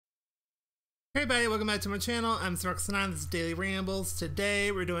Hey everybody, welcome back to my channel. I'm Roxanne. This is Daily Rambles.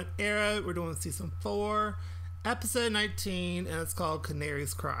 Today we're doing Arrow. We're doing season 4, episode 19, and it's called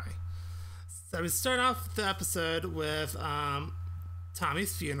Canary's Cry. So we start off the episode with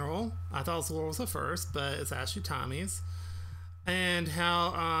Tommy's funeral. I thought it was Laurel's at first, but it's actually Tommy's. And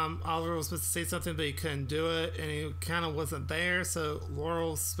how Oliver was supposed to say something, but he couldn't do it, and he kind of wasn't there, so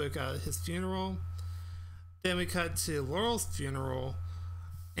Laurel spoke at his funeral. Then we cut to Laurel's funeral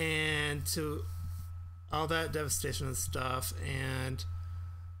and to all that devastation and stuff, and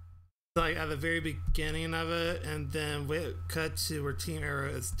like at the very beginning of it, and then we cut to where Team Arrow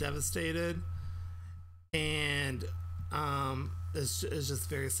is devastated, and it's just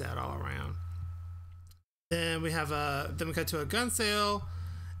very sad all around. Then we have then we cut to a gun sale,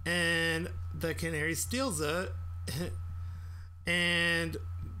 and the Canary steals it, and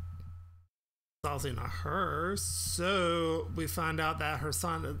it's obviously not hers. So we find out that her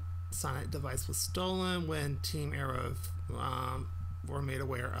sonic device was stolen when Team Arrow were made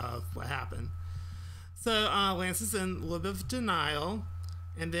aware of what happened. So Lance is in a little bit of denial,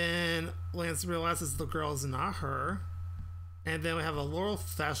 and then Lance realizes the girl is not her. And then we have a Laurel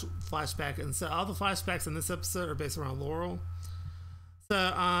flashback, and so all the flashbacks in this episode are based around Laurel. So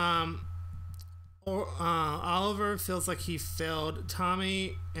Oliver feels like he failed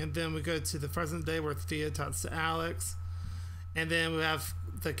Tommy, and then we go to the present day where Thea talks to Alex, and then we have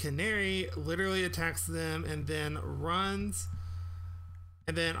the Canary literally attacks them and then runs,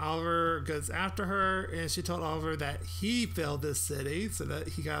 and then Oliver goes after her, and she told Oliver that he failed this city, so that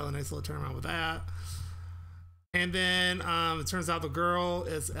he got a nice little turnaround with that. And then it turns out the girl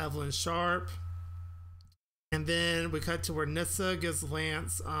is Evelyn Sharp. And then we cut to where Nissa gives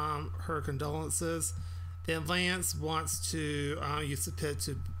Lance her condolences. Then Lance wants to use the pit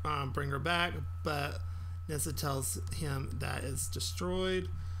to bring her back, but Nissa tells him that it's destroyed.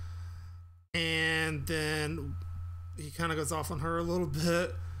 And then he kind of goes off on her a little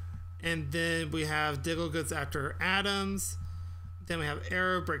bit. And then we have Diggle goes after Adams. Then we have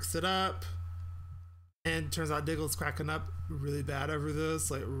Arrow breaks it up. And it turns out Diggle's cracking up really bad over this,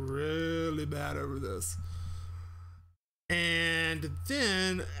 like really bad over this. And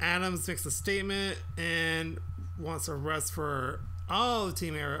then Adams makes a statement and wants to arrest for all the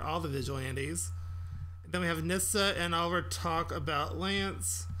Team Arrow, all the vigilantes. And then we have Nissa and Oliver talk about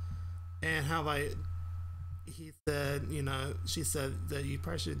Lance and how, like, he said, you know, she said that you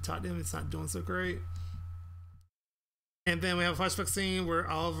probably should talk to him. He's not doing so great. And then we have a flashback scene where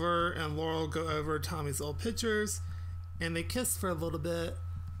Oliver and Laurel go over Tommy's old pictures and they kiss for a little bit.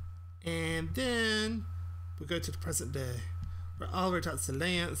 And then we go to the present day where Oliver talks to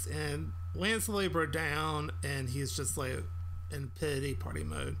Lance, and Lance really broke down and he's just like in pity party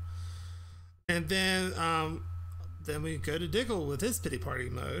mode. And then we go to Diggle with his pity party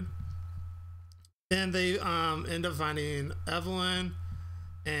mode. Then they end up finding Evelyn,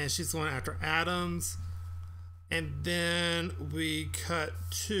 and she's going after Adams. And then we cut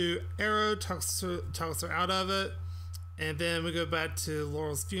to Arrow talks her out of it. And then we go back to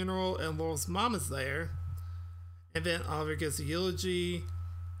Laurel's funeral, and Laurel's mom is there. And then Oliver gives a eulogy.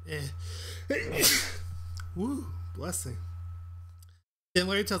 And woo, blessing. Then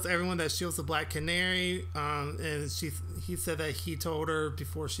Larry tells everyone that she was a black canary. And he said that he told her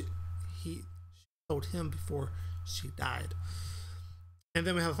before he told him before she died. And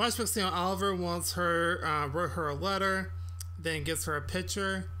then we have a flashback scene. Oliver wants her, wrote her a letter, then gives her a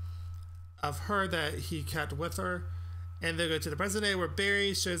picture of her that he kept with her. And they go to the present day where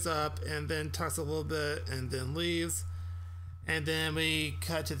Barry shows up and then talks a little bit and then leaves. And then we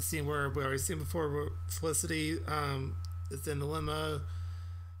cut to the scene where we already seen before, where Felicity is in the limo,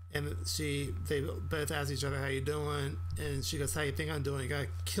 and they both ask each other, how you doing? And she goes, how you think I'm doing? You gotta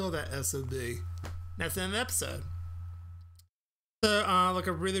kill that SOB. That's the end of the episode. So, like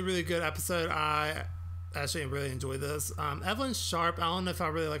a really, really good episode. I actually really enjoyed this. Evelyn Sharp, I don't know if I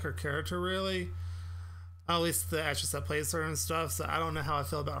really like her character, really. At least the actress that plays her and stuff. So I don't know how I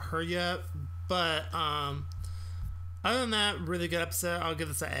feel about her yet. But other than that, really good episode. I'll give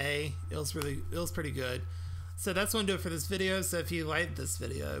this an A. It was pretty good. So that's going to do it for this video. So if you liked this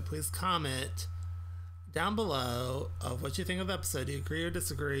video, please comment down below of what you think of the episode. Do you agree or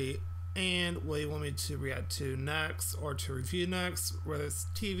disagree? And what you want me to react to next or to review next, whether it's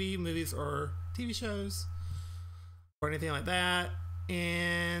TV, movies, or TV shows or anything like that.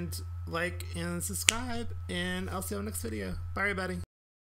 And like and subscribe, and I'll see you on the next video. Bye everybody.